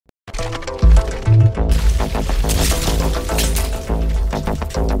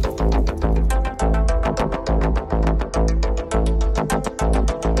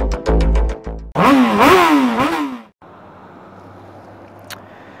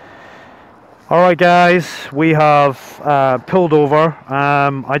Alright guys, we have pulled over.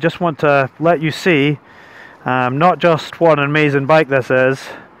 I just want to let you see not just what an amazing bike this is,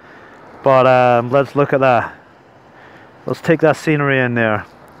 but let's look at that. Let's take that scenery in there.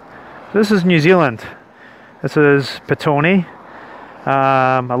 This is New Zealand. This is Tuono,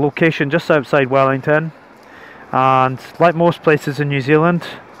 a location just outside Wellington, and like most places in New Zealand,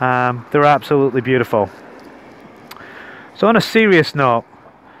 they're absolutely beautiful. So on a serious note,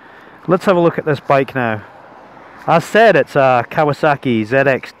 let's have a look at this bike now. As said, it's a Kawasaki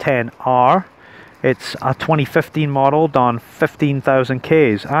ZX10R. It's a 2015 model, done 15,000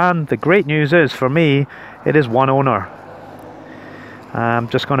 Ks, and the great news is, for me, it is one owner. I'm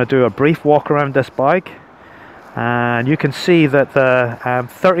just going to do a brief walk around this bike, and you can see that the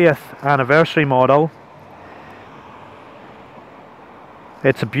 30th anniversary model,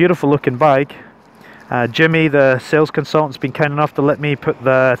 it's a beautiful looking bike. Jimmy, the sales consultant, has been kind enough to let me put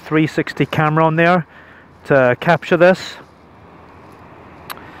the 360 camera on there to capture this.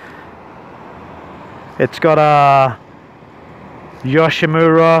 It's got a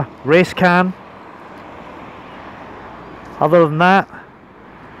Yoshimura race can. Other than that,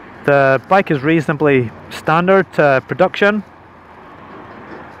 the bike is reasonably standard to production,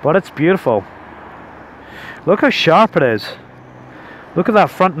 but it's beautiful. Look how sharp it is. Look at that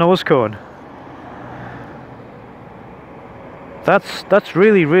front nose cone. That's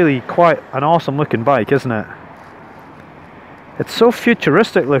really quite an awesome looking bike, isn't it? It's so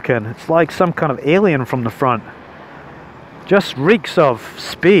futuristic looking. It's like some kind of alien from the front. Just reeks of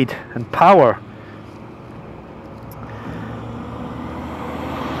speed and power.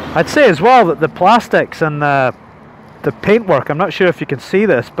 I'd say as well that the plastics and the paintwork, I'm not sure if you can see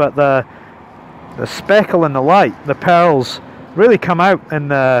this, but the speckle in the light, the pearls, really come out in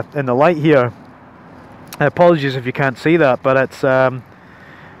the light here. Apologies if you can't see that, but it's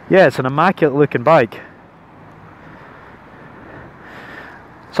yeah, it's an immaculate looking bike.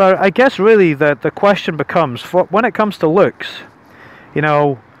 So I guess really the question becomes, when it comes to looks, you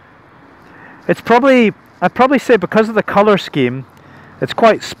know, it's probably, I'd probably say because of the color scheme, it's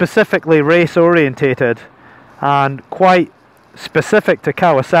quite specifically race orientated and quite specific to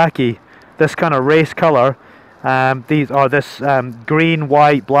Kawasaki, this kind of race color. These are this green,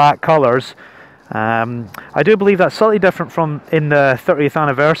 white, black colors. I do believe that's slightly different from in the 30th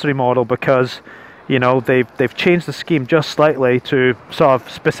anniversary model, because you know they've changed the scheme just slightly to sort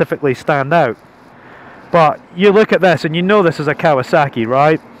of specifically stand out. But you look at this and you know this is a Kawasaki,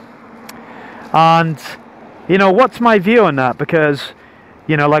 right? And you know, what's my view on that? Because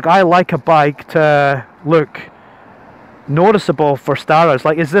you know, like, I like a bike to look noticeable for starters.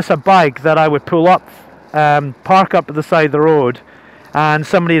 Like, is this a bike that I would pull up, park up at the side of the road, and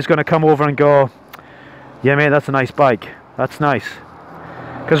somebody is going to come over and go, yeah mate, that's a nice bike, that's nice?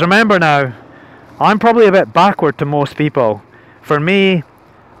 Because remember now, I'm probably a bit backward to most people. For me,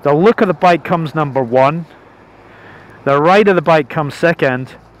 the look of the bike comes number one, the ride of the bike comes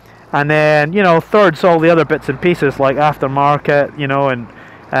second, and then, you know, third's all the other bits and pieces like aftermarket, you know, and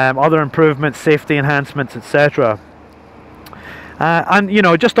other improvements, safety enhancements, etc. And you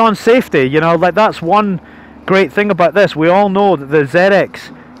know, just on safety, you know, like, that's one great thing about this. We all know that the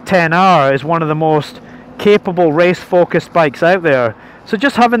ZX10R is one of the most capable race-focused bikes out there. So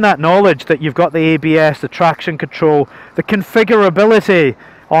just having that knowledge that you've got the ABS, the traction control, the configurability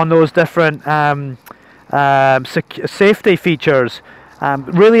on those different safety features,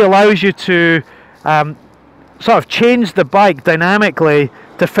 really allows you to sort of change the bike dynamically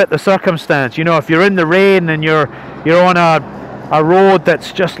to fit the circumstance. You know, if you're in the rain and you're on a road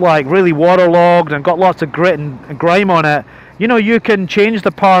that's just like really waterlogged and got lots of grit and grime on it, you know, you can change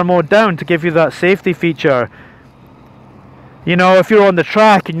the power mode down to give you that safety feature. You know, if you're on the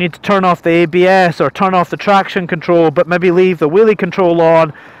track and you need to turn off the ABS or turn off the traction control, but maybe leave the wheelie control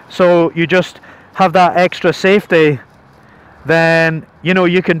on, so you just have that extra safety, then, you know,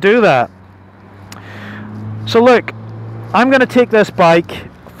 you can do that. So look, I'm going to take this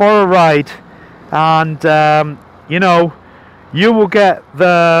bike for a ride, and you know, you will get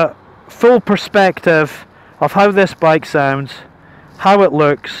the full perspective of how this bike sounds, how it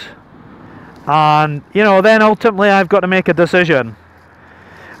looks, and you know, then ultimately I've got to make a decision.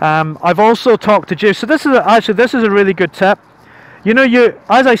 I've also talked to Jim, so this is a really good tip. You know,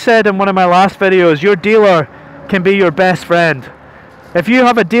 as I said in one of my last videos, your dealer can be your best friend. If you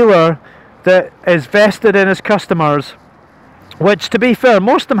have a dealer that is vested in his customers, which, to be fair,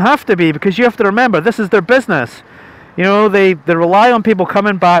 most of them have to be, because you have to remember, this is their business. You know, they rely on people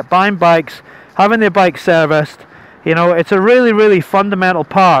coming back, buying bikes, having their bikes serviced. You know, it's a really fundamental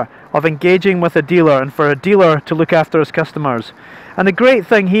part of engaging with a dealer, and for a dealer to look after his customers. And the great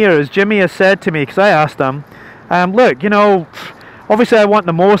thing here is Jimmy has said to me, because I asked him, look, you know, obviously I want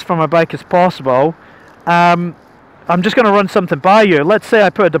the most from my bike as possible. I'm just going to run something by you. Let's say I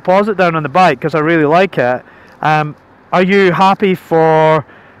put a deposit down on the bike because I really like it. Are you happy for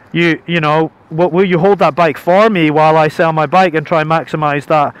you know, will you hold that bike for me while I sell my bike and try and maximize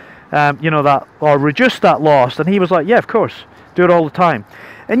that, you know, that, or reduce that loss? And he was like, yeah, of course, do it all the time.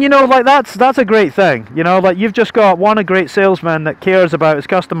 And you know, like that's a great thing. You know, like you've just got one, a great salesman that cares about his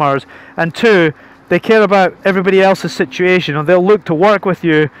customers, and two, they care about everybody else's situation, and they'll look to work with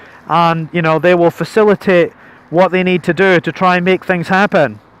you, and you know, they will facilitate what they need to do to try and make things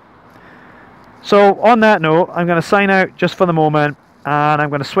happen. So on that note, I'm going to sign out just for the moment, and I'm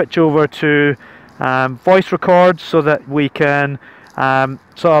going to switch over to voice record so that we can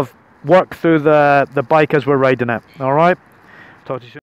sort of work through the bike as we're riding it. All right, talk to you soon.